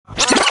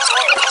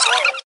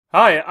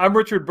Hi, I'm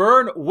Richard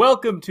Byrne.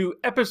 Welcome to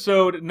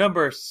episode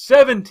number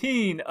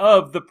 17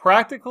 of the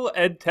Practical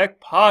EdTech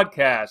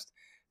Podcast.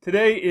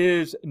 Today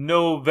is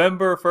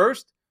November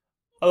 1st,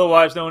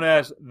 otherwise known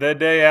as the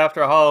day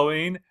after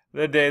Halloween,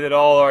 the day that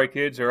all our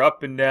kids are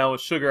up and down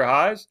with sugar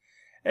highs.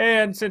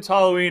 And since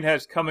Halloween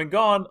has come and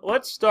gone,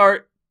 let's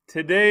start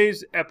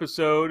today's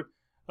episode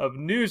of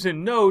News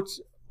and Notes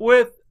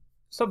with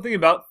something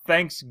about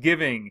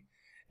Thanksgiving.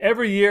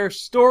 Every year,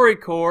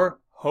 StoryCorps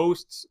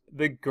hosts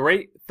the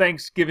Great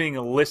Thanksgiving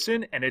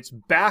Listen, and it's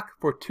back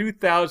for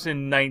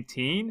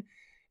 2019.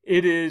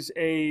 It is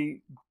a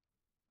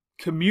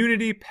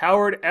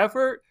community-powered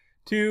effort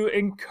to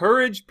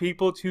encourage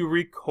people to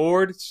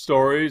record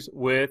stories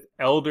with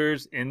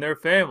elders in their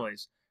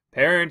families.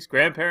 Parents,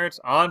 grandparents,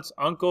 aunts,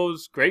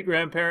 uncles,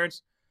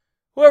 great-grandparents,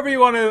 whoever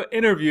you want to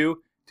interview,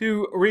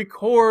 to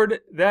record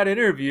that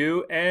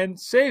interview and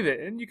save it.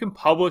 And you can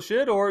publish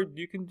it, or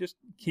you can just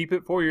keep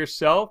it for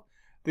yourself.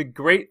 The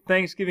Great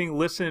Thanksgiving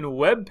Listen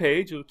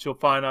webpage, which you'll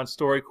find on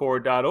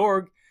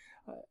storycorps.org,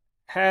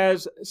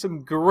 has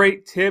some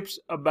great tips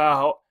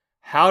about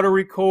how to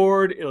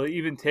record. It'll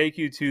even take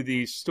you to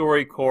the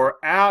StoryCorps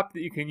app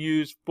that you can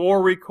use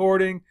for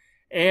recording.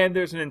 And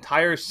there's an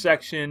entire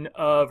section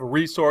of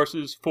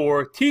resources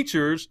for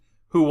teachers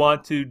who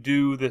want to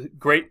do the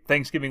Great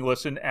Thanksgiving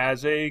Listen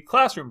as a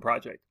classroom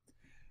project.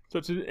 So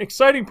it's an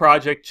exciting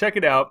project. Check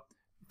it out.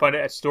 Find it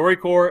at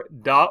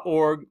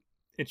storycorps.org.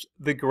 It's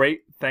the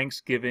Great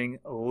Thanksgiving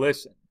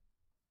Listen.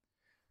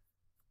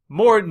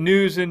 More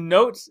news and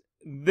notes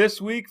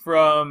this week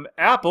from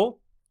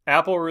Apple.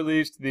 Apple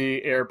released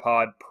the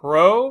AirPod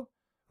Pro,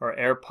 or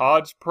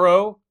AirPods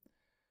Pro.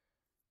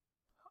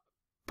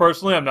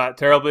 Personally, I'm not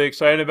terribly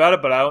excited about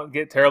it, but I don't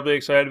get terribly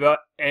excited about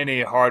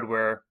any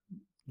hardware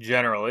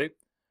generally.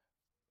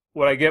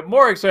 What I get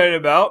more excited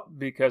about,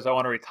 because I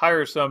want to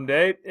retire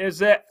someday, is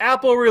that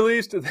Apple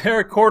released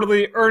their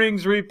quarterly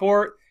earnings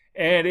report,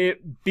 and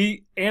it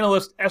beat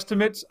analyst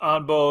estimates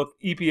on both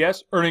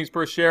EPS, earnings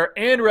per share,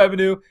 and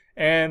revenue,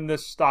 and the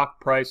stock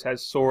price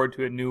has soared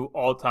to a new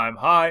all-time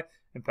high.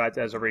 In fact,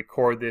 as I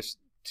record this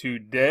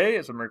today,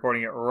 as I'm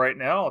recording it right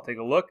now, I'll take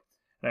a look,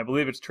 and I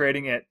believe it's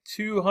trading at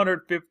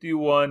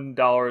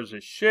 $251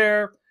 a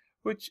share,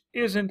 which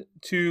isn't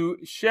too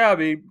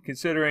shabby,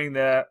 considering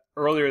that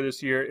earlier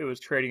this year it was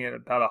trading at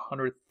about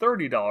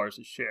 $130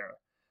 a share.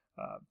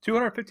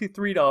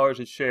 $253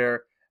 a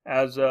share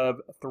as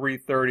of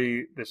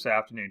 3:30 this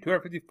afternoon.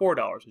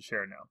 $254 a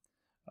share now.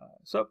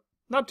 So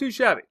not too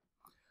shabby.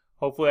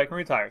 Hopefully I can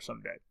retire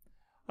someday.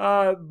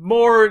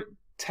 More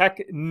tech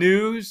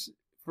news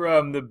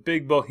from the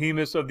big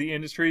behemoths of the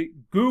industry.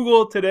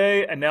 Google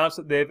today announced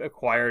that they've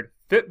acquired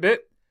Fitbit.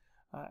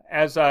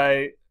 As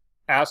I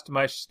asked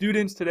my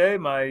students today,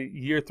 my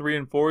year 3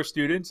 and 4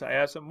 students, I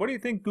asked them, what do you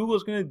think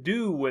Google's going to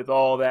do with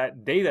all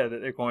that data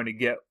that they're going to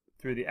get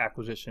through the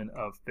acquisition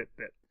of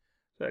Fitbit?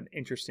 An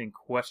interesting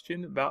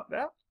question about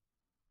that.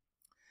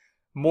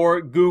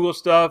 More Google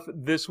stuff.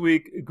 This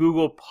week,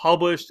 Google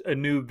published a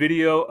new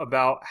video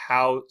about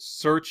how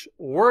search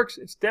works.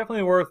 It's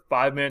definitely worth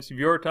 5 minutes of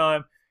your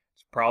time.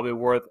 It's probably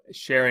worth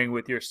sharing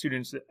with your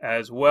students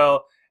as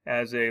well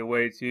as a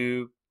way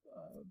to,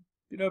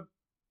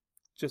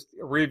 just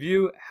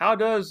review how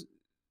does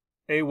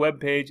a web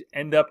page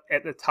end up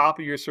at the top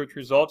of your search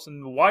results,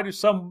 and why do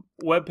some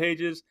web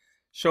pages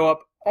show up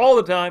all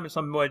the time and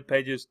some web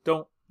pages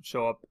don't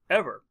show up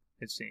ever,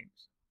 it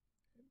seems.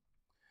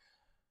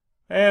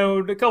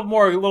 And a couple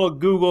more little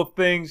Google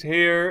things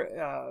here.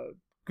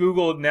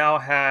 Google now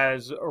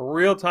has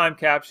real-time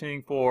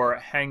captioning for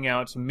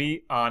Hangouts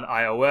Meet on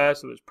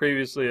iOS. It was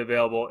previously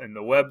available in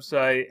the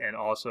website and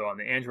also on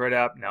the Android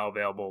app, now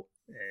available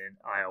in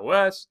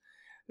iOS.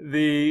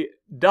 The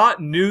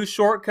 .news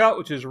shortcut,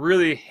 which is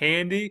really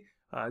handy.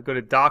 Go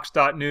to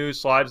docs.news,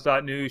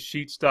 slides.news,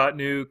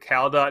 sheets.news,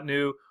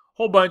 cal.news,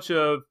 whole bunch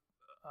of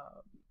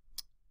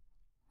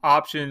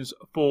options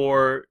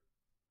for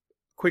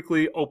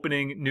quickly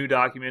opening new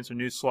documents or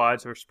new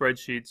slides or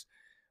spreadsheets.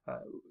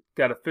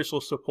 Got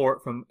official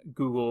support from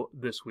Google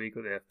this week,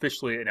 or they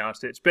officially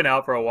announced it. It's been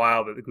out for a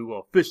while, but Google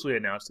officially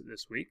announced it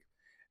this week.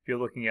 If you're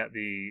looking at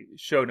the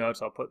show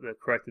notes, I'll put the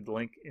corrected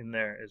link in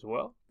there as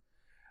well.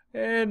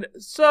 And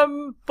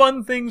some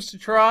fun things to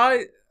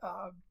try.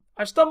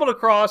 I stumbled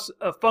across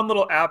a fun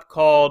little app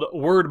called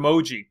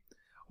Wordmoji.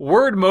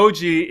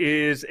 Wordmoji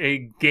is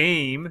a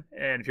game,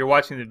 and if you're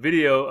watching the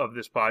video of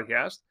this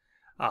podcast,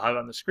 I'll have it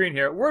on the screen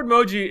here.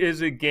 Wordmoji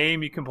is a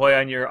game you can play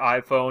on your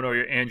iPhone or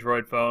your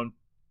Android phone,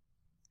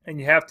 and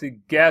you have to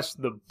guess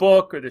the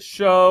book or the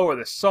show or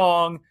the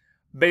song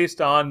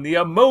based on the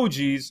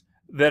emojis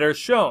that are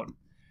shown.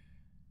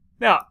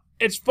 Now,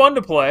 it's fun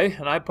to play,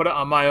 and I put it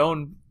on my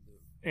own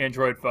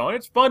Android phone.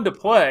 It's fun to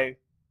play,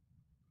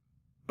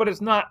 but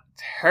it's not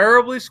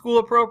terribly school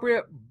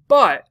appropriate,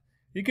 but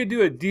you could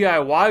do a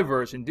DIY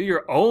version, do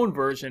your own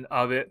version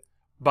of it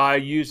by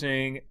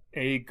using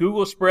a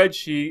Google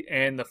spreadsheet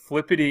and the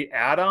Flippity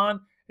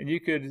add-on, and you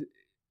could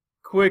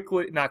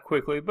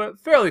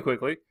fairly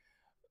quickly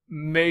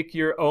make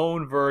your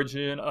own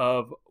version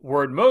of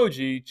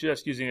Wordmoji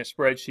just using a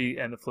spreadsheet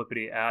and the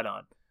Flippity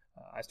add-on.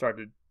 I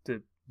started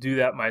to do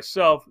that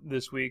myself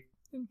this week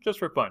just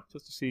for fun,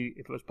 just to see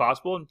if it was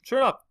possible, and sure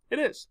enough, it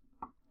is.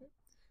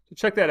 So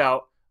check that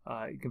out.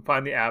 You can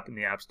find the app in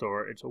the App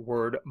Store. It's a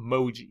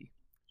Wordmoji.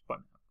 It's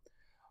fun.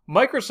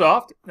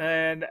 Microsoft,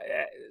 and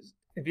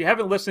if you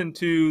haven't listened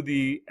to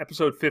the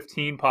episode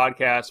 15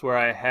 podcast where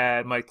I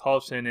had Mike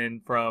Tolson in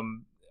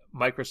from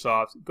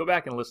Microsoft, go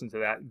back and listen to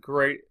that.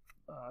 Great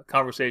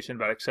conversation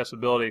about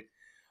accessibility.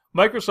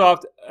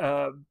 Microsoft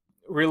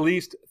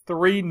released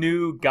 3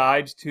 new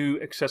guides to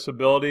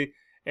accessibility,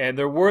 and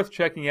they're worth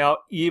checking out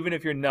even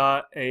if you're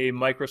not a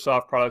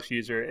Microsoft products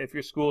user. If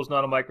your school is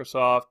not a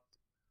Microsoft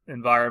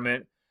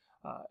environment,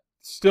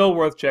 still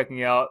worth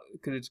checking out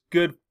because it's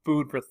good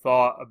food for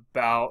thought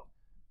about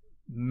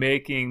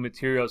making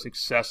materials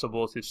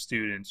accessible to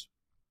students.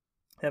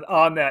 And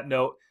on that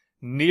note,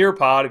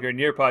 Nearpod, if you're a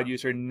Nearpod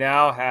user,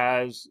 now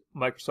has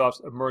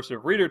Microsoft's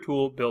immersive reader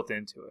tool built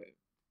into it.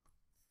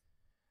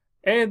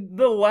 And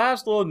the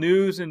last little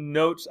news and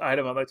notes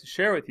item I'd like to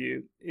share with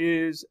you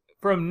is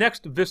from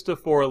Next Vista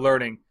for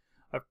Learning.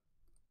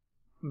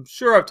 I'm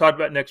sure I've talked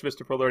about Next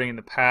Vista for Learning in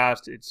the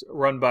past. It's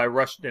run by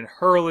Rushton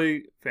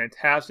Hurley,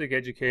 fantastic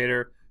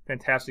educator,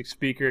 fantastic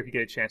speaker. If you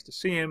get a chance to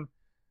see him,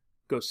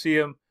 go see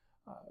him.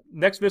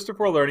 Next Vista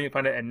for Learning, you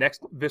find it at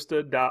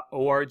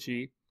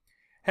nextvista.org,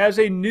 has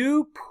a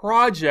new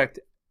project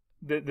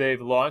that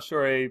they've launched,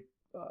 or a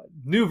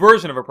new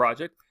version of a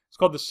project. It's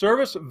called the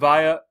Service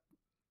via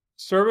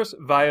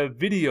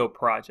Video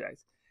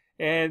Project.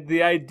 And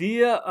the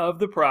idea of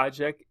the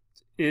project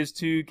is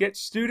to get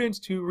students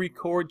to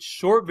record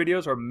short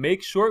videos or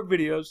make short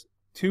videos,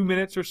 2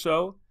 minutes or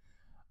so,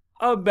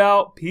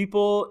 about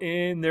people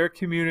in their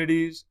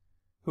communities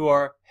who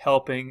are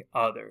helping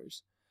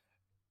others.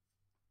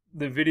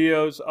 The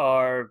videos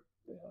are,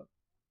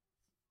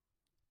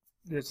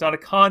 it's not a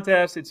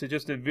contest, it's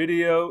just a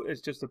video. It's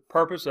just the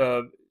purpose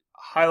of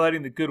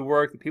highlighting the good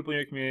work that people in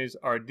your communities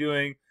are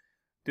doing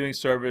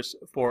service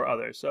for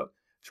others. So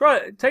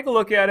take a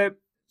look at it.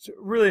 It's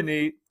really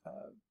neat.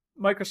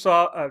 Next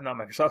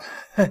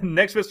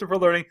Vista for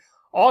Learning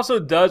also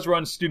does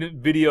run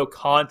student video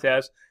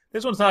contests.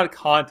 This one's not a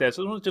contest.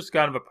 This one's just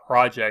kind of a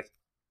project.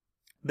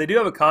 They do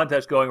have a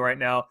contest going right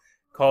now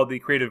called the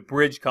Creative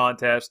Bridge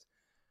Contest.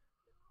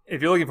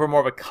 If you're looking for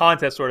more of a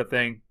contest sort of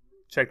thing,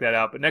 check that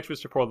out. But Next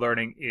Vista for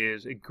Learning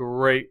is a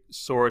great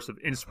source of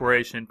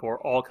inspiration for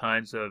all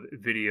kinds of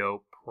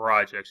video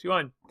projects. You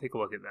want to take a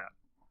look at that.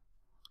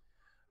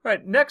 All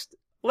right, next,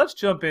 let's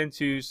jump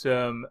into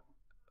some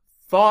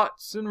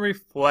thoughts and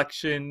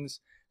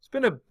reflections. It's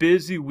been a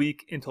busy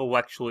week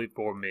intellectually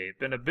for me. It's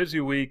been a busy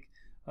week,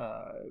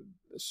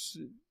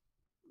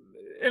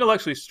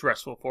 intellectually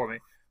stressful for me.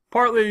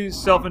 Partly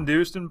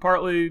self-induced and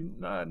partly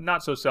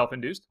not so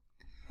self-induced.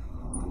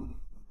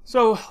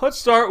 So let's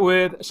start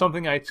with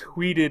something I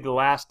tweeted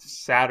last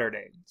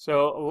Saturday.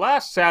 So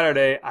last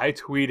Saturday I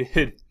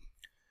tweeted,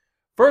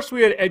 first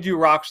we had Edu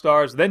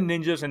Rockstars, then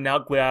Ninjas, and now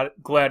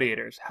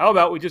Gladiators. How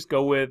about we just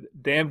go with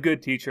damn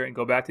good teacher and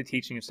go back to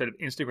teaching instead of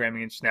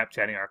Instagramming and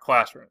Snapchatting our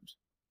classrooms?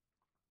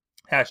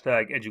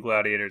 Hashtag Edu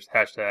Gladiators,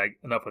 hashtag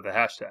enough with the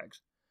hashtags.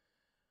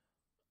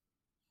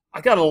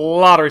 I got a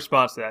lot of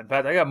response to that. In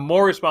fact, I got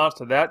more response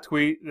to that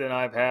tweet than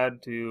I've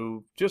had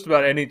to just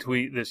about any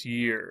tweet this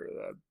year.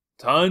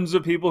 Tons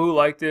of people who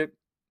liked it,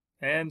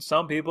 and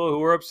some people who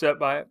were upset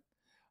by it.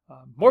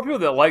 More people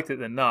that liked it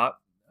than not,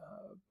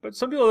 but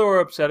some people that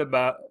were upset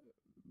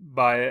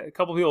by it. A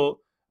couple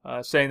people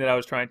saying that I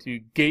was trying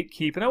to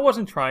gatekeep, and I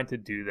wasn't trying to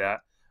do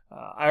that.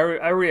 I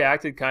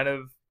reacted kind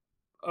of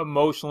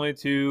emotionally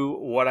to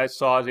what I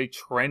saw as a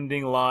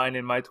trending line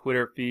in my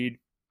Twitter feed.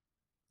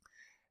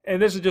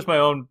 And this is just my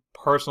own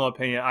personal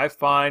opinion. I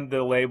find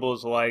the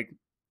labels like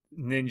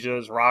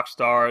Ninjas,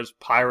 Rockstars,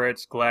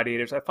 Pirates,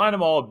 Gladiators, I find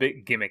them all a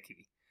bit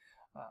gimmicky.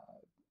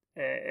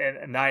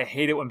 And I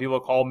hate it when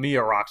people call me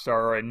a rock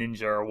star or a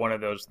ninja or one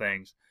of those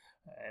things.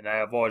 And I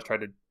have always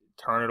tried to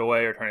turn it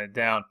away or turn it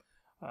down.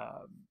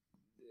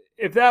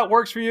 If that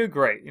works for you,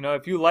 great. You know,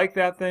 if you like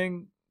that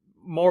thing,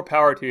 more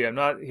power to you. I'm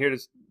not here to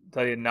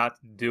tell you not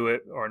to do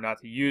it or not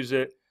to use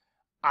it.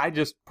 I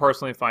just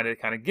personally find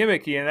it kind of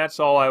gimmicky, and that's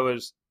all I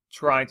was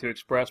trying to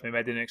express. Maybe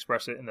I didn't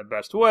express it in the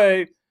best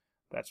way.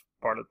 That's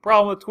part of the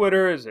problem with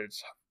Twitter, is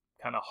it's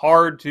kind of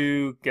hard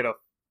to get a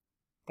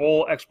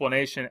full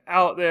explanation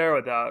out there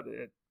without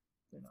it,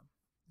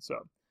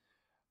 So,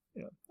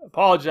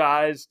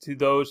 apologize to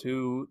those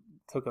who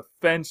took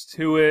offense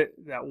to it.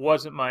 That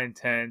wasn't my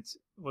intent.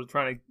 I wasn't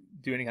trying to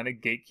do any kind of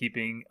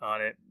gatekeeping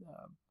on it.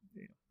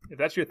 If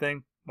that's your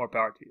thing, more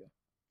power to you.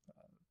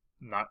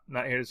 Not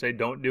here to say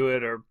don't do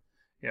it, or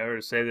or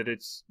to say that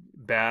it's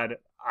bad.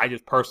 I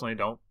just personally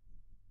don't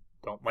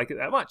like it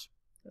that much.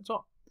 That's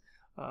all.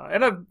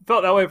 And I've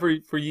felt that way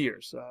for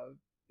years.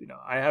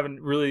 I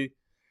haven't really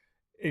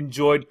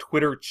enjoyed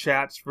Twitter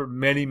chats for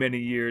many, many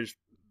years,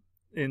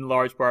 in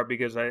large part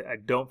because I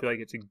don't feel like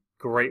it's a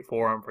great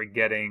forum for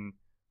getting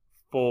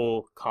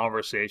full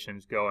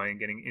conversations going,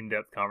 getting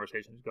in-depth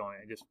conversations going.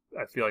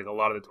 I feel like a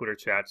lot of the Twitter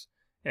chats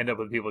end up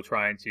with people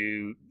trying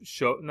to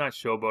not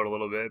showboat a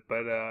little bit,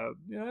 but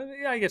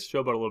I guess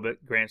showboat a little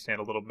bit, grandstand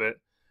a little bit,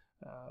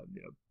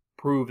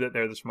 prove that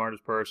they're the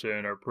smartest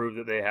person or prove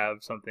that they have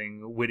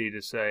something witty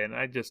to say. And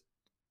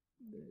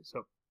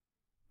so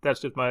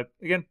that's just my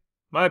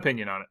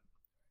opinion on it.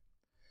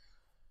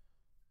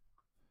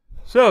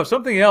 So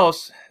something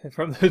else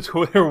from the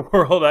Twitter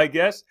world, I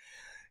guess,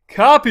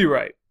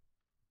 copyright.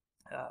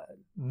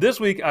 This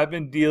week I've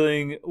been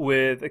dealing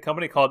with a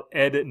company called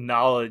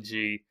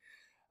Ednology,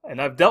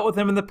 and I've dealt with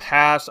them in the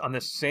past on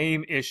the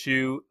same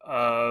issue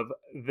of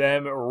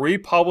them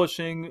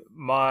republishing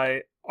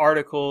my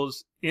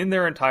articles in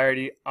their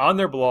entirety on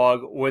their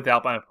blog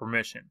without my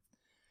permission.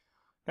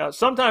 Now,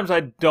 sometimes I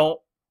don't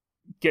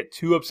get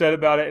too upset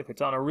about it. If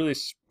it's on a really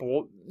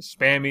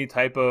spammy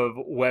type of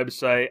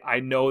website, I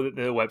know that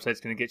the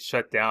website's going to get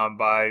shut down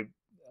by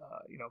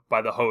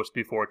the host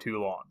before too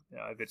long.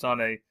 If it's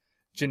on a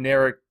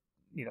generic,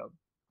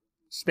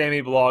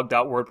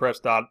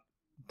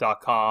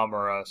 spammyblog.wordpress.com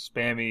or a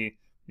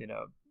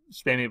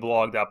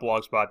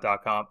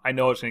spammyblog.blogspot.com, I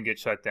know it's going to get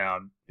shut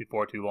down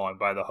before too long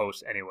by the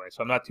host anyway.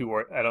 So I'm not too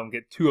worried. I don't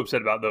get too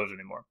upset about those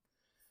anymore.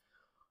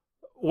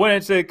 When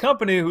it's a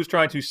company who's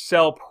trying to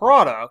sell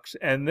products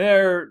and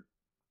they're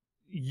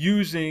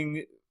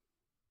using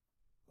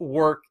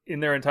work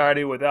in their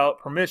entirety without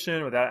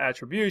permission, without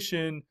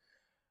attribution,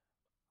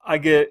 I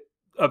get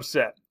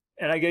upset.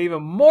 And I get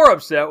even more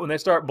upset when they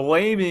start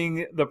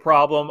blaming the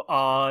problem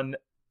on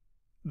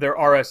their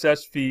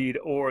RSS feed,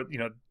 or,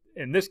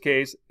 in this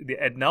case, the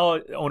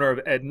owner of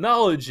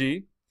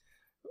Ednology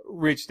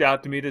reached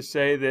out to me to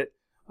say that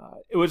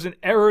it was an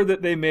error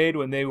that they made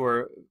when they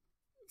were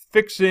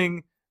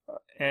fixing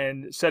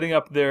and setting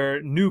up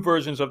their new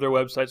versions of their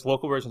websites,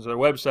 local versions of their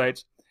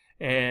websites,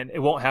 and it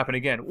won't happen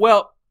again.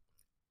 Well,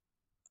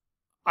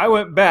 I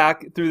went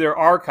back through their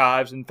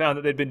archives and found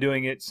that they'd been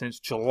doing it since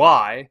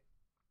July.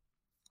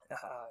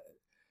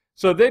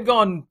 So they'd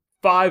gone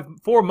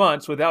 4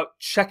 months without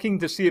checking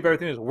to see if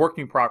everything was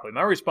working properly.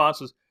 My response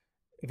was,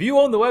 if you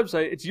own the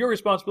website, it's your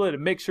responsibility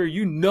to make sure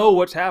you know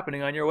what's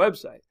happening on your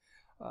website.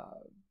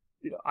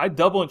 I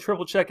double and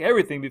triple check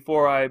everything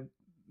before I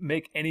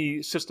make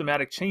any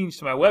systematic change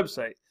to my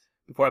website,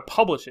 before I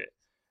publish it.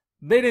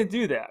 They didn't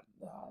do that.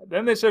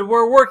 Then they said,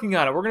 we're working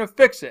on it. We're going to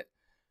fix it.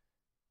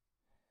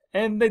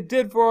 And they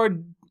did for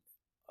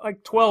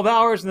like 12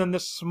 hours. And then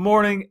this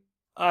morning,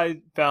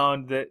 I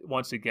found that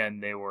once again,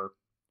 they were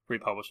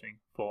republishing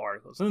full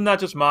articles. And not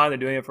just mine, they're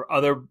doing it for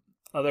other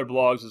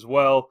blogs as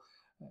well.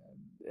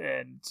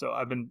 And so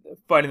I've been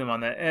fighting them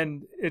on that.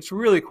 And it's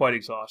really quite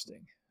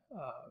exhausting.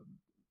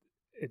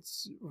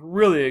 It's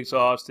really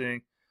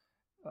exhausting.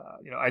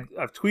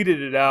 I've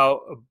tweeted it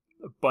out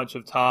a bunch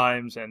of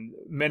times, and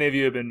many of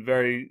you have been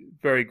very,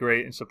 very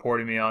great in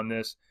supporting me on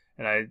this,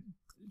 and I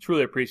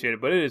truly appreciate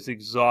it. But it is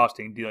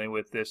exhausting dealing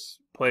with this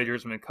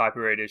plagiarism and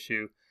copyright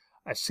issue.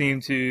 I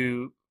seem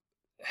to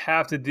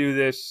have to do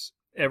this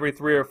every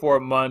 3 or 4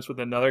 months with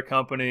another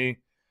company,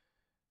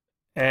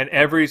 and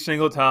every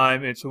single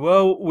time it's,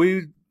 well,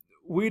 we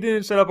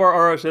didn't set up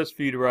our RSS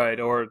feed right,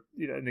 or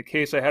in the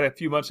case I had a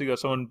few months ago,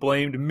 someone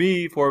blamed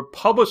me for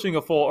publishing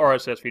a full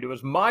RSS feed. It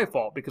was my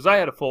fault because I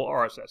had a full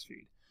RSS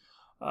feed.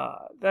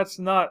 That's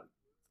not,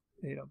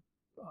 and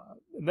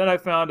then I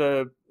found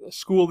a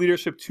School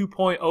Leadership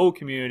 2.0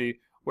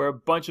 community where a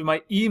bunch of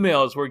my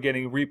emails were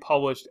getting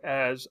republished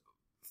as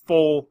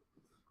full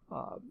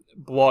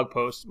blog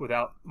posts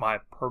without my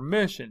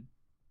permission.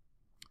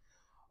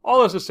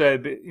 All this to say,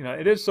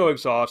 it is so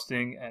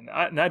exhausting, and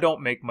I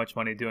don't make much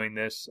money doing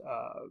this.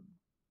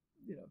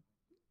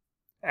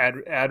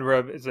 Ad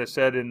rev, as I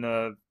said in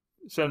a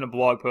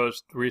blog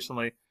post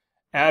recently,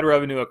 ad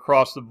revenue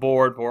across the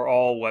board for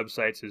all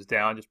websites is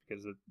down just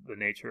because of the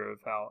nature of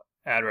how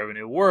ad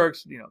revenue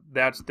works.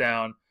 That's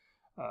down.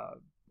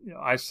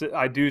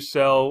 I do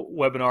sell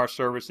webinar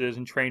services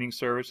and training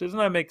services,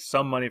 and I make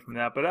some money from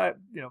that. But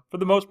for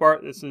the most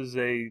part, this is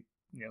a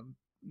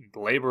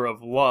labor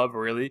of love,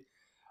 really.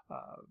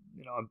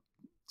 I'm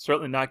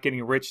certainly not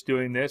getting rich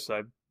doing this.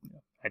 I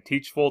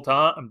teach full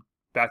time. I'm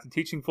back to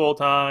teaching full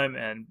time,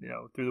 and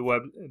through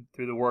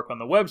the work on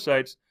the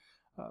websites,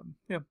 I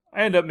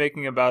end up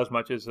making about as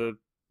much as an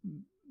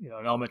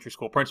elementary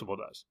school principal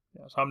does.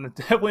 So I'm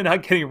definitely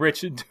not getting rich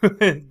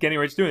doing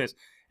this.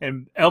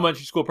 And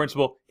elementary school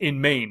principal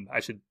in Maine, I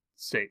should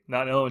state,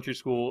 not an elementary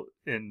school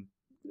in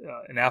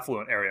an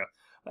affluent area.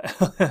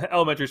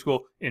 Elementary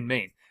school in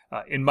Maine,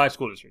 in my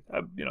school district.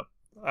 I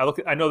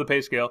know the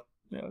pay scale.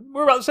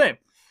 We're about the same.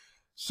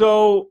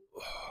 So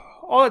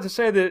all that to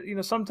say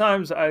that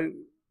sometimes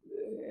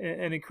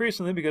and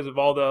increasingly because of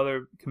all the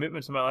other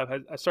commitments in my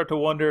life, I start to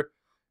wonder,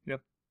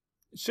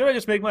 should I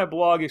just make my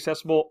blog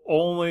accessible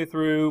only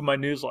through my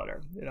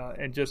newsletter,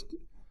 and just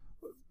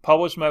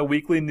publish my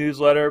weekly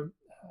newsletter?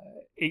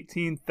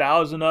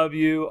 18,000 of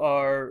you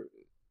are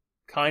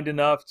kind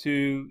enough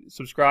to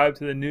subscribe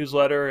to the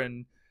newsletter,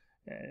 and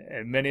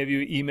many of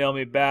you email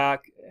me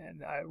back.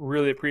 and I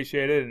really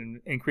appreciate it.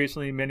 And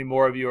increasingly, many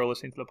more of you are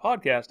listening to the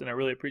podcast, and I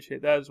really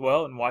appreciate that as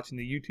well, and watching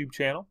the YouTube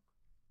channel.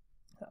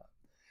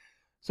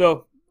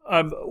 So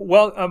I'm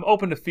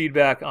open to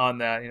feedback on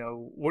that.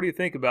 What do you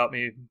think about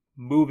me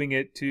moving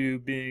it to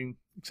being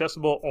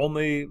accessible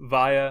only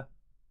via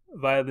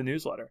the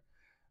newsletter?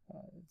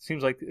 It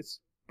seems like it's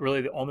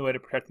really the only way to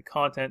protect the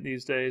content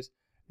these days.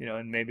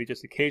 And maybe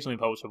just occasionally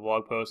publish a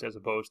blog post as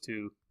opposed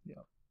to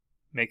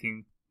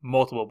making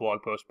multiple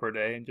blog posts per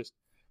day, and just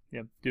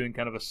doing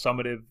kind of a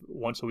summative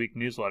once a week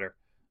newsletter.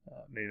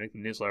 Maybe make the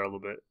newsletter a little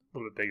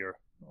bit bigger,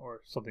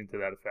 or something to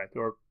that effect,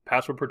 or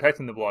password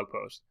protecting the blog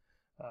post,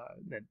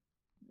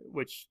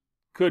 which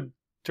could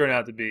turn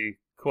out to be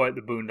quite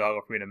the boondoggle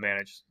for me to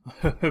manage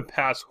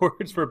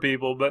passwords for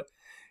people, but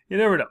you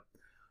never know.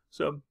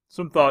 So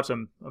some thoughts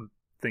I'm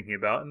thinking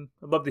about, and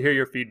I'd love to hear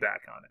your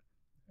feedback on it.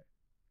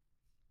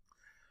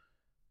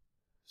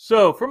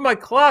 So from my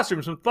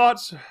classroom, some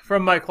thoughts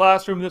from my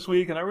classroom this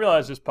week, and I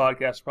realize this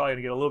podcast is probably going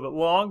to get a little bit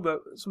long, but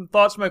some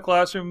thoughts from my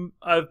classroom.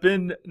 I've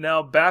been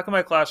now back in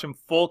my classroom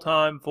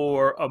full-time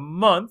for a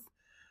month,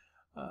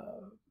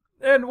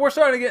 and we're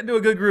starting to get into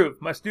a good groove.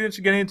 My students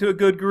are getting into a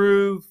good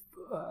groove.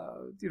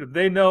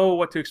 They know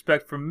what to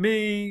expect from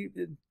me,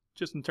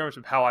 just in terms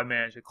of how I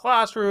manage a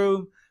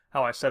classroom,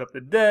 how I set up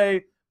the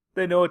day.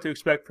 They know what to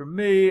expect from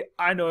me.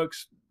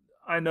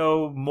 I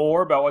know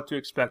more about what to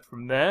expect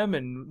from them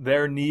and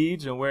their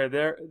needs and where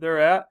they're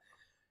at.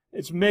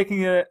 It's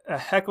making it a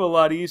heck of a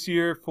lot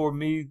easier for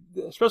me,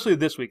 especially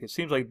this week. It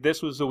seems like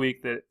this was the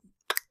week that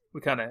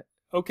we kind of,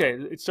 okay,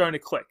 it's starting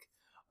to click.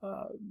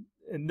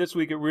 And this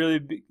week it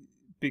really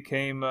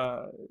became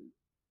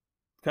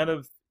kind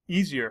of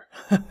easier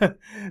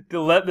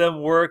to let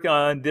them work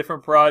on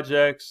different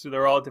projects.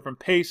 They're all at different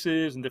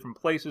paces and different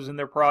places in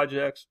their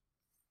projects.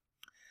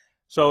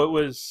 So it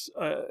was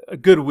a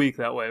good week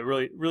that way,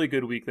 really, really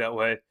good week that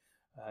way.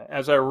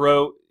 As I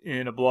wrote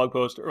in a blog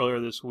post earlier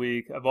this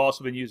week, I've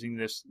also been using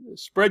this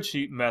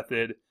spreadsheet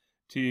method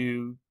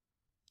to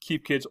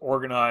keep kids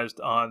organized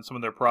on some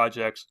of their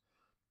projects.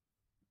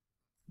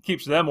 It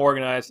keeps them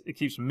organized, it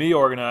keeps me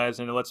organized,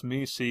 and it lets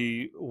me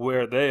see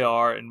where they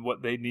are and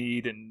what they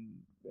need, and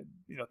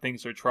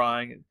things they're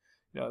trying.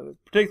 And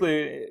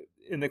particularly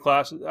in the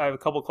classes, I have a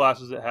couple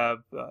classes that have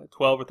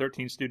 12 or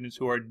 13 students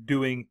who are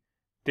doing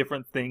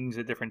different things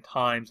at different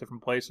times,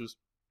 different places.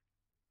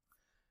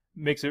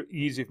 It makes it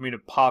easy for me to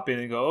pop in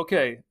and go,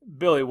 okay,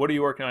 Billy, what are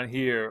you working on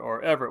here?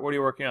 Or Everett, what are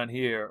you working on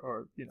here?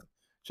 Or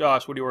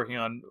Josh, what are you working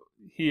on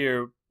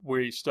here?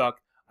 Where are you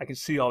stuck? I can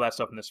see all that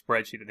stuff in the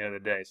spreadsheet at the end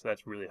of the day, so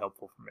that's really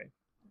helpful for me.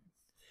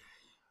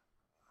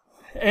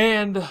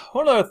 And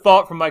one other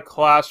thought from my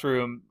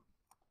classroom: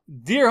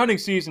 deer hunting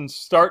season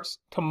starts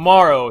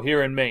tomorrow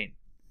here in Maine.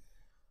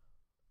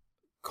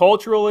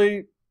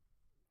 Culturally,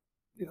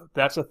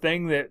 that's a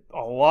thing that a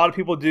lot of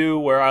people do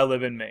where I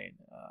live in Maine.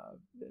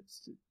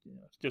 It's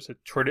just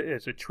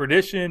it's a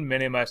tradition.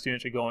 Many of my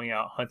students are going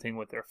out hunting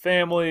with their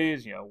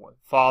families.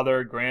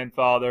 Father,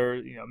 grandfather.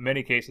 In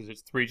many cases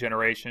it's 3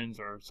 generations,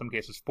 or some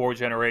cases 4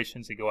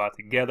 generations. They go out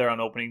together on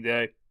opening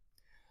day.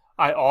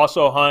 I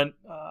also hunt.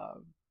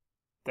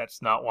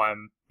 That's not why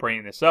I'm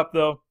bringing this up,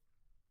 though.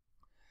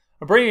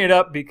 I'm bringing it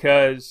up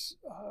because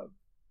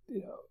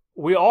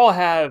we all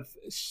have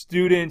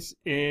students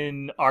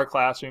in our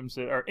classrooms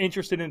that are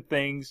interested in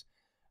things,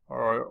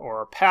 or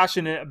are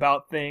passionate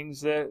about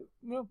things that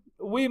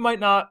we might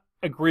not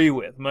agree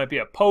with, might be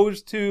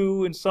opposed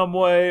to in some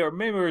way, or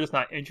maybe we're just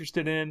not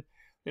interested in.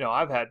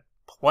 I've had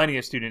plenty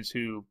of students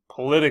who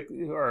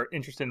are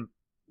interested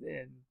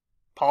in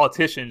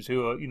politicians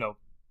who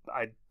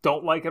I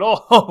don't like at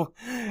all,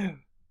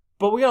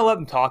 but we gotta let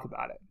them talk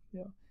about it.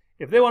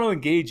 If they want to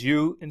engage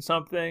you in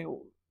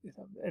something,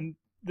 and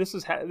this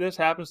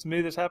happens to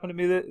me. This happened to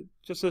me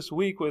just this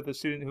week with a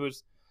student who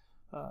was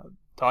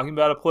talking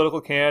about a political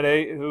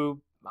candidate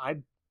who I,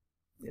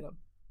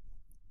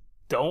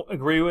 don't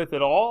agree with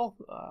at all,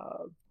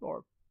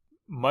 or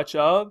much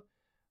of.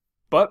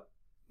 But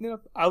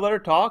I let her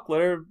talk,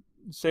 let her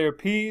say her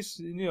piece,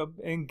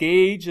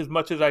 engage as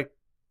much as I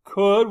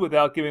could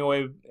without giving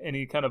away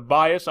any kind of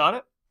bias on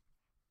it.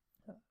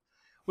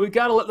 We've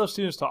got to let those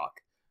students talk.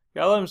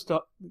 Gotta let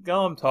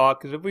them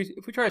talk, because if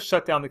we try to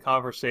shut down the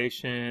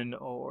conversation,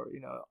 or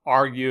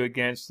argue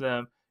against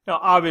them,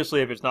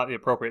 obviously if it's not the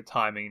appropriate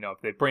timing, if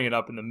they bring it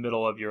up in the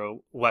middle of your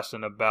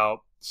lesson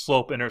about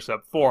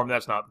slope-intercept form,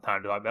 that's not the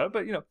time to talk about it.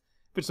 But if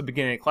it's the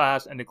beginning of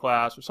class, end of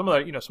class, or some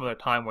other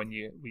time when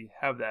we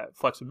have that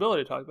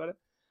flexibility to talk about it,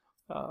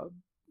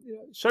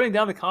 shutting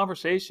down the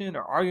conversation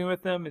or arguing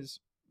with them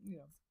is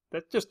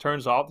that just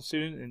turns off the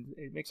student, and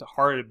it makes it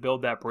harder to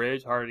build that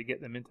bridge, harder to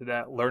get them into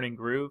that learning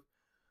groove.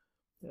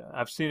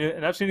 I've seen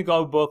it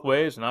go both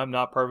ways, and I'm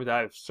not perfect.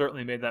 I've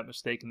certainly made that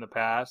mistake in the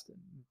past, and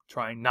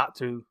trying not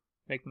to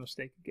make the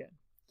mistake again.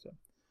 So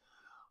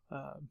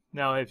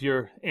now, if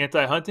you're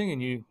anti-hunting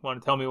and you want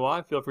to tell me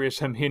why, feel free to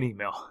send me an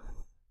email.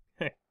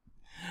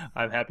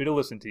 I'm happy to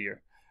listen to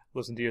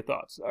your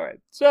thoughts. All right,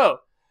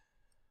 so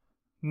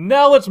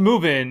now let's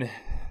move in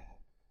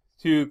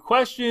to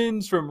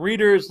questions from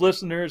readers,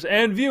 listeners,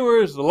 and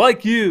viewers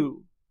like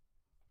you.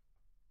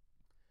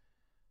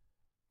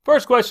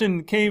 First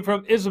question came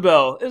from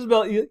Isabel.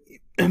 Isabel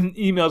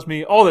emails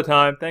me all the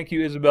time. Thank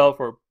you, Isabel,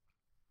 for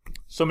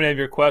so many of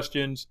your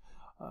questions.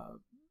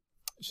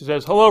 She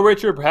says, hello,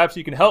 Richard. Perhaps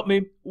you can help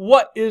me.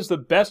 What is the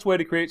best way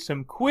to create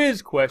some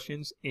quiz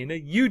questions in a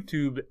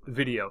YouTube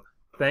video?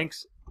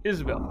 Thanks,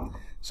 Isabel.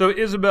 So,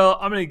 Isabel,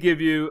 I'm going to give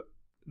you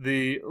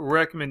the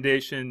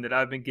recommendation that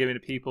I've been giving to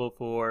people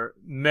for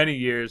many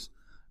years.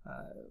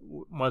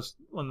 One of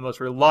the most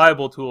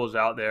reliable tools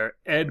out there,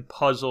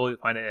 Edpuzzle. You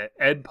find it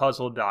at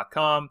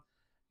edpuzzle.com.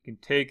 You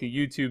can take a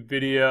YouTube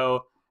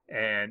video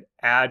and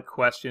add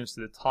questions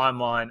to the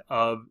timeline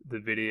of the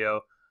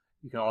video.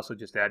 You can also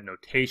just add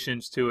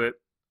notations to it.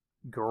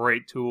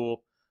 Great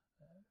tool.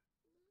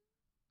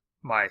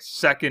 My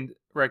second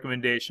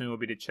recommendation would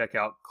be to check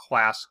out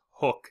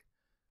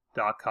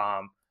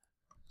classhook.com.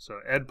 So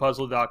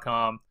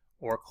edpuzzle.com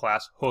or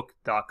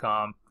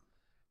classhook.com.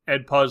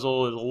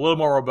 Edpuzzle is a little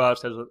more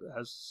robust,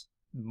 has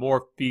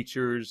more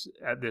features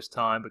at this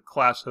time, but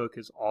ClassHook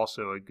is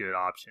also a good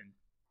option.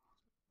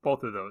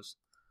 Both of those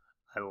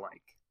I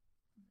like.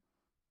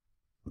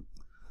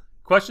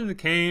 Question that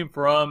came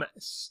from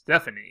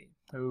Stephanie,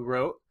 who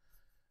wrote,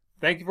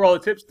 thank you for all the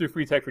tips through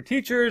Free Tech for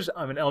Teachers.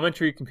 I'm an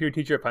elementary computer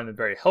teacher. I find them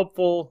very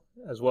helpful,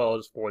 as well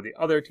as for the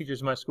other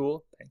teachers in my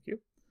school. Thank you.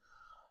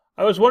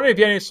 I was wondering if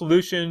you had any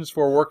solutions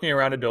for working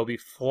around Adobe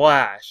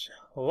Flash.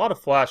 A lot of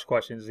Flash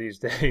questions these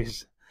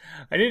days.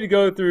 I need to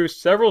go through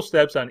several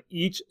steps on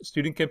each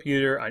student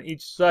computer on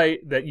each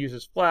site that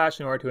uses Flash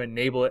in order to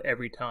enable it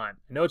every time.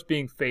 I know it's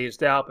being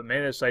phased out, but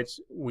many of the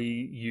sites we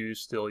use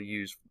still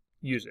use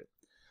it.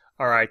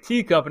 Our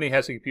IT company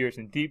has the computers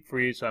in deep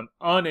freeze, so I'm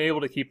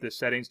unable to keep the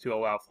settings to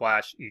allow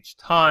Flash each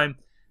time.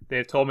 They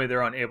have told me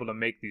they're unable to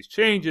make these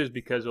changes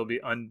because they'll be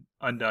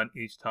undone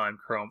each time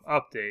Chrome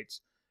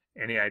updates.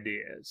 Any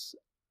ideas?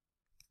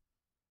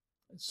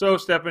 So,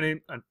 Stephanie,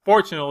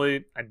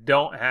 unfortunately, I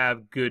don't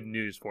have good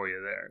news for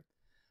you there.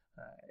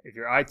 If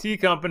your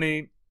IT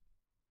company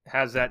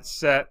has that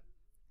set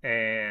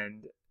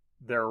and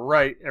they're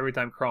right every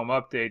time Chrome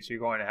updates, you're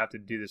going to have to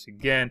do this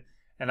again.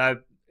 And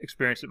I've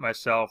experienced it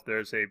myself.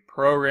 There's a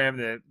program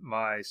that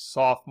my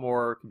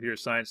sophomore computer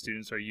science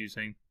students are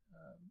using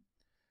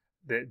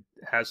that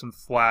has some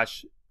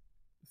Flash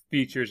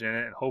features in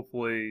it, and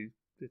hopefully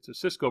it's a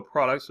Cisco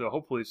product, so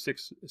hopefully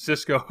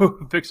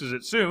Cisco fixes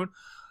it soon.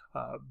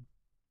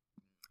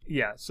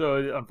 Yeah, so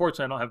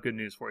unfortunately I don't have good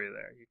news for you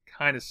there. You're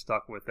kind of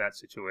stuck with that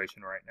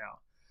situation right now.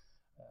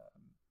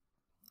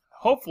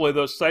 Hopefully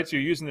those sites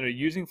you're using that are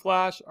using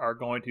Flash are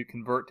going to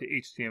convert to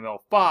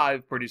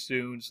HTML5 pretty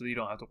soon, so that you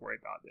don't have to worry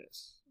about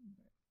this.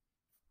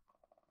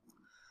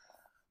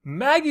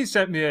 Maggie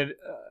sent me a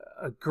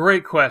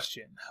great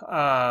question.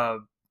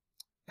 Have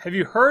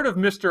you heard of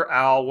Mr.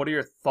 Owl? What are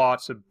your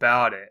thoughts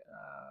about it?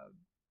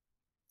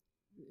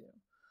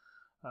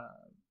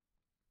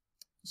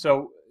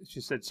 So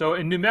she said, so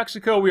in New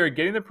Mexico, we are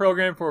getting the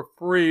program for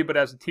free, but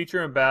as a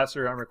teacher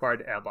ambassador, I'm required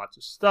to add lots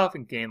of stuff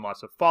and gain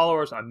lots of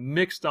followers. I'm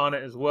mixed on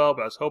it as well,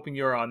 but I was hoping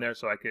you were on there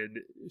so I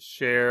could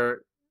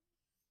share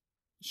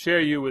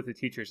you with the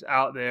teachers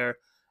out there.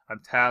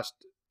 I'm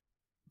tasked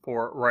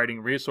for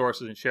writing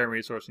resources, and sharing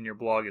resources in your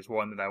blog is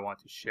one that I want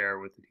to share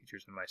with the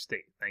teachers in my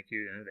state. Thank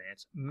you in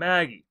advance,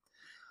 Maggie.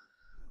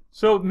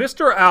 So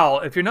Mr.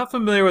 Owl, if you're not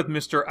familiar with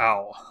Mr.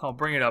 Owl, I'll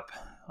bring it up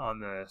on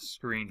the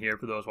screen here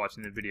for those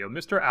watching the video.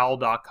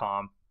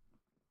 MrOwl.com.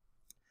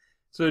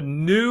 It's a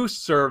new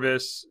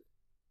service.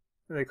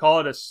 They call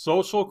it a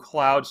social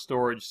cloud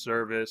storage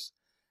service.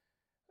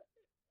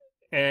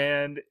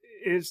 And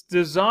it's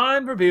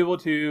designed for people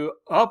to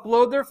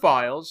upload their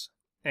files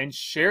and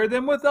share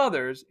them with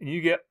others, and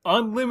you get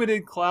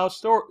unlimited cloud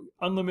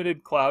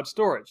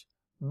storage.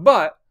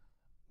 But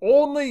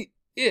only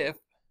if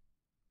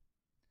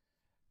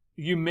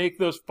you make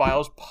those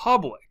files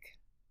public.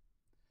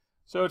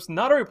 So it's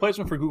not a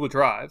replacement for Google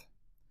Drive.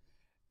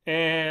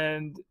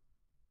 And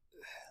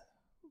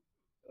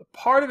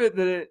part of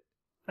it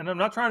and I'm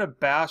not trying to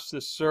bash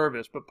this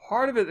service, but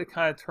part of it that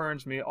kind of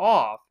turns me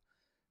off,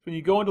 when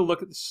you go in to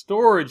look at the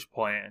storage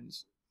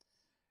plans,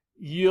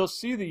 you'll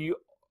see that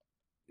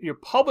your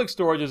public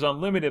storage is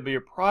unlimited, but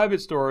your private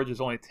storage is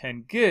only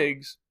 10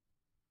 gigs.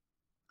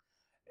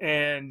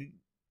 And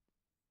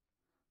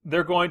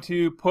they're going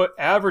to put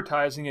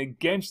advertising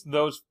against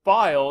those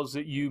files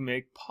that you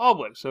make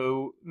public.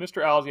 So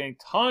Mr. Owl is getting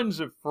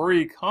tons of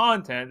free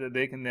content that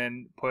they can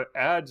then put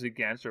ads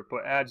against or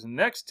put ads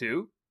next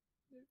to.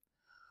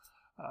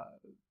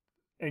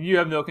 And you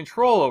have no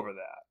control over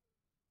that.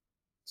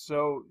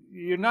 So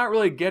you're not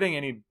really getting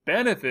any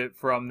benefit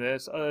from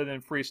this other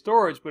than free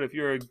storage. But if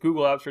you're a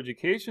Google Apps for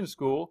Education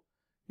school,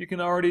 you can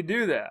already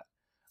do that.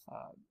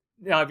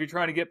 Now, if you're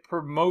trying to get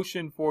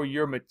promotion for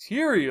your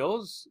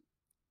materials,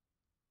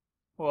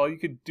 well, you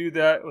could do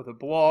that with a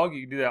blog.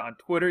 You can do that on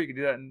Twitter. You can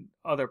do that in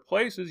other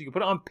places. You can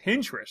put it on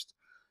Pinterest.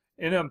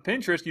 And on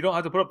Pinterest, you don't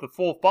have to put up the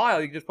full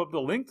file. You can just put up the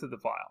link to the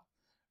file.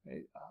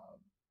 Right?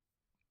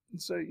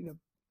 So,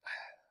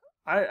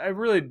 I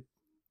really,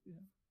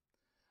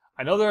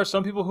 I know there are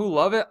some people who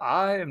love it.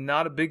 I am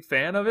not a big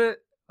fan of it.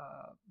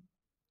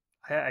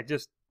 I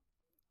just,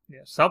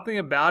 something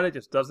about it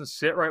just doesn't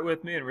sit right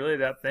with me. And really,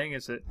 that thing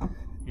is that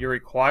you're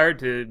required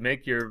to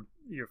make your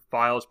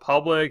files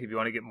public if you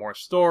want to get more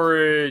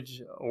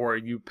storage, or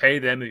you pay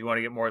them if you want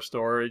to get more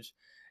storage,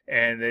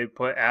 and they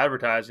put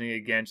advertising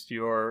against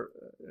your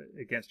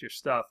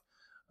stuff.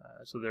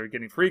 So they're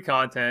getting free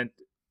content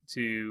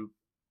to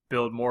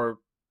build more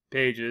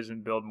pages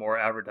and build more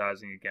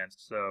advertising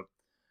against. So,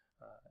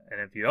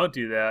 and if you don't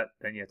do that,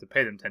 then you have to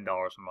pay them $10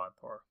 a month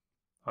or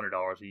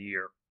 $100 a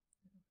year.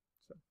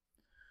 So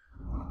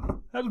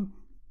that's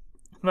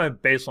my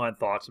baseline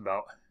thoughts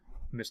about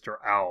Mr.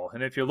 Owl.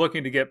 And if you're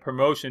looking to get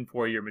promotion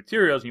for your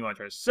materials and you want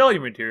to try to sell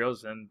your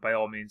materials, then by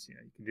all means, you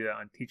can do that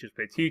on Teachers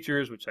Pay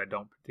Teachers, which I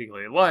don't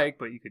particularly like,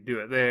 but you could do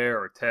it there,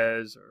 or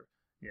Tez, or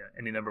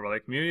any number of other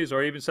communities,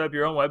 or even set up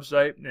your own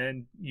website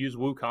and use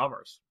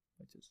WooCommerce.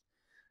 Which is,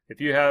 if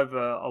you have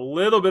a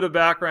little bit of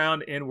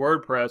background in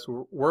WordPress,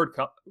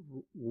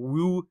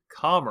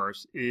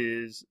 WooCommerce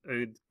is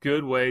a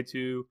good way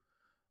to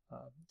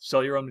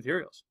sell your own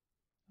materials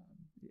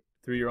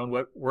through your own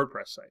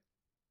WordPress site,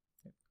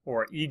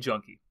 or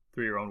eJunkie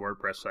through your own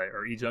WordPress site,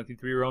 or eJunkie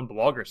through your own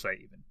Blogger site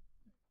even.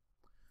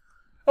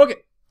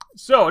 Okay,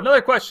 so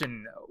another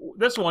question.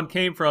 This one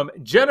came from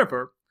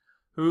Jennifer,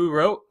 who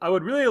wrote, I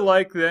would really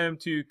like them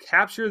to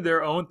capture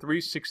their own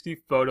 360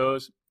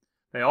 photos.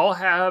 They all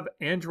have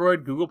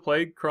Android, Google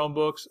Play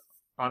Chromebooks.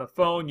 On a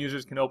phone,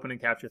 users can open and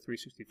capture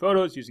 360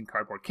 photos using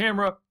Cardboard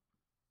Camera.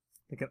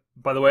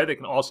 By the way, they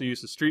can also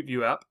use the Street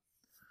View app.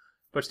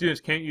 But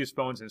students can't use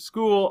phones in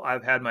school.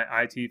 I've had my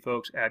IT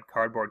folks add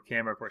Cardboard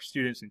Camera for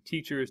students and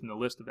teachers in the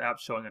list of apps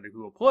showing under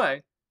Google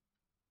Play.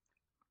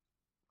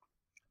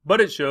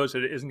 But it shows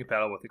that it isn't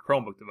compatible with the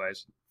Chromebook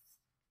device.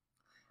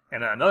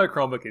 And on another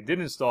Chromebook it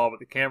did install, but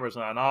the camera is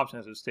not an option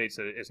as it states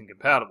that it isn't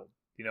compatible.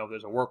 You know, if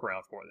there's a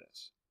workaround for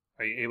this.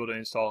 Are you able to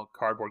install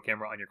Cardboard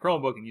Camera on your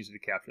Chromebook and use it to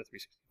capture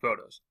 360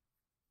 photos?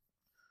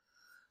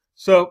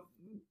 So,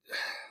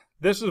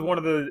 this is one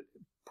of the,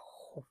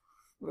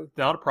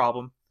 not a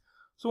problem.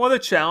 So one of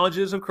the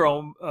challenges of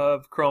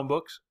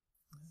Chromebooks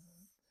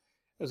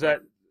is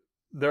that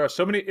there are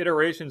so many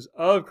iterations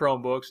of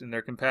Chromebooks and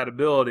their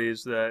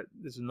compatibilities that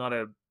this is not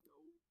a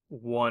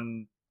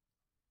one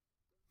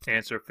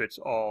answer fits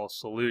all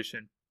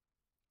solution.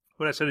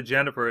 What I said to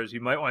Jennifer is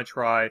you might want to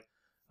try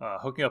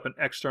hooking up an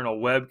external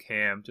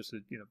webcam, just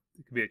it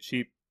could be a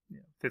cheap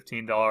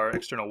 $15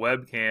 external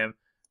webcam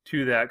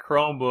to that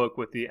Chromebook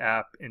with the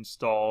app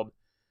installed,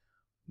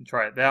 and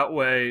try it that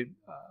way.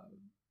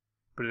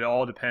 But it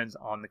all depends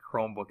on the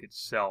Chromebook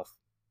itself,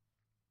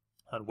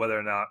 on whether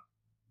or not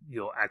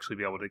you'll actually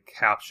be able to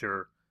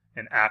capture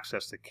and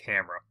access the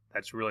camera.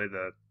 That's really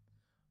the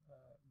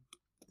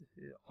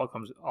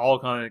all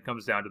kind of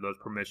comes down to those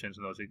permissions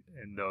and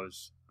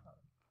those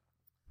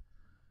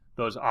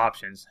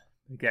options.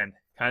 Again,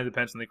 kind of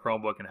depends on the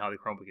Chromebook and how the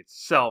Chromebook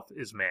itself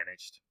is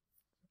managed.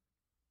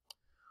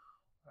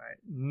 All right,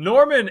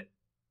 Norman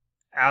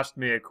asked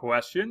me a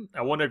question.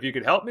 I wonder if you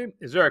could help me.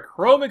 Is there a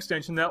Chrome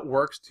extension that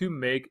works to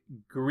make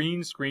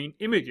green screen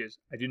images?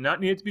 I do not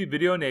need it to be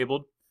video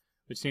enabled,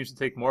 which seems to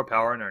take more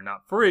power and are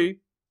not free.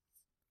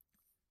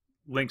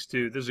 Links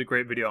to, this is a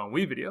great video on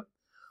WeVideo.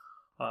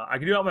 I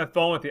can do it on my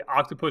phone with the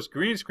Octopus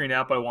green screen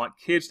app, but I want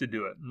kids to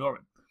do it.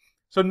 Norman.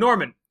 So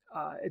Norman,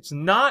 it's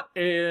not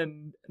a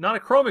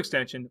Chrome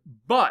extension,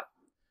 but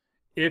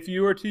if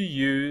you were to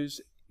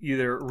use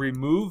either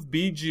Remove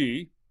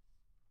BG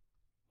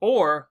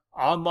or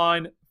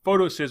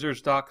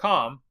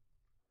onlinephotoscissors.com,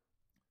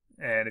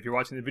 and if you're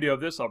watching the video of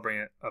this, I'll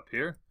bring it up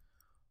here,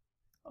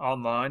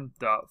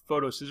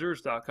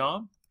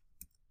 online.photoscissors.com.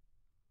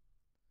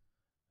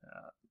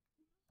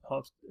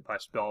 If I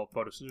spell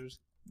photoscissors,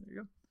 there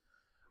you go.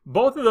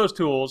 Both of those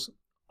tools,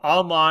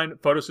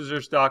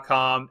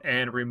 onlinephotoscissors.com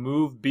and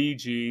Remove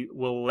BG,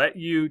 will let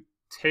you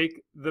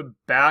take the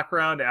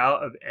background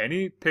out of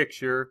any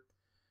picture,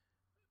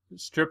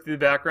 strip the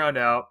background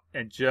out,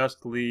 and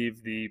just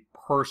leave the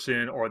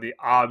person or the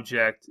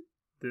object,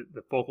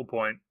 the focal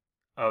point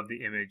of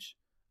the image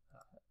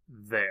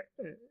there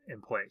in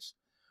place.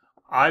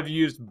 I've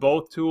used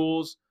both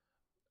tools.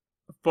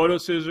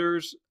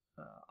 PhotoScissors,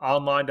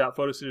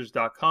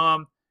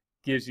 online.photoscissors.com,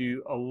 gives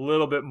you a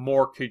little bit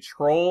more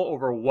control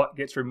over what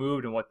gets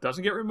removed and what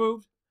doesn't get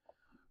removed.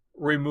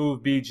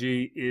 Remove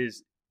BG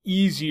is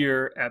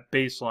easier at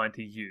baseline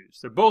to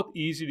use. They're both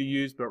easy to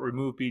use, but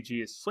Remove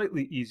BG is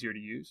slightly easier to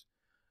use.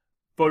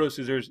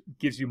 PhotoScissors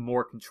gives you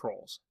more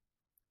controls.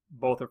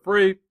 Both are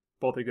free.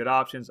 Both are good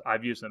options.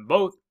 I've used them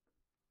both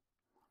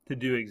to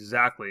do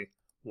exactly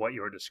what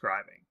you're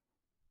describing.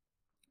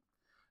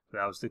 So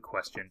that was the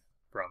question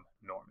from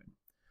Norman.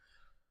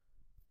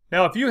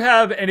 Now, if you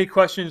have any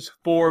questions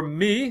for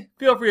me,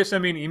 feel free to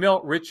send me an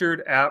email,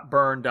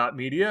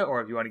 richard@burn.media,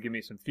 or if you want to give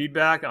me some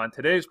feedback on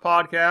today's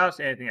podcast,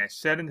 anything I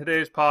said in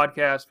today's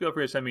podcast, feel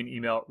free to send me an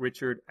email,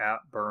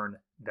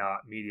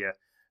 richard@burn.media.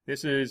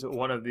 This is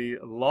one of the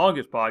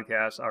longest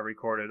podcasts I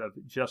recorded of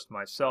just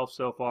myself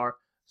so far.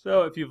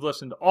 So if you've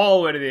listened all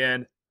the way to the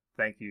end,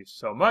 thank you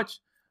so much.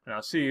 And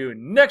I'll see you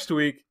next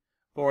week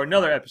for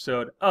another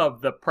episode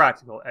of the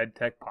Practical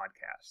EdTech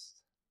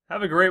Podcast.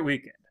 Have a great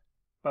weekend.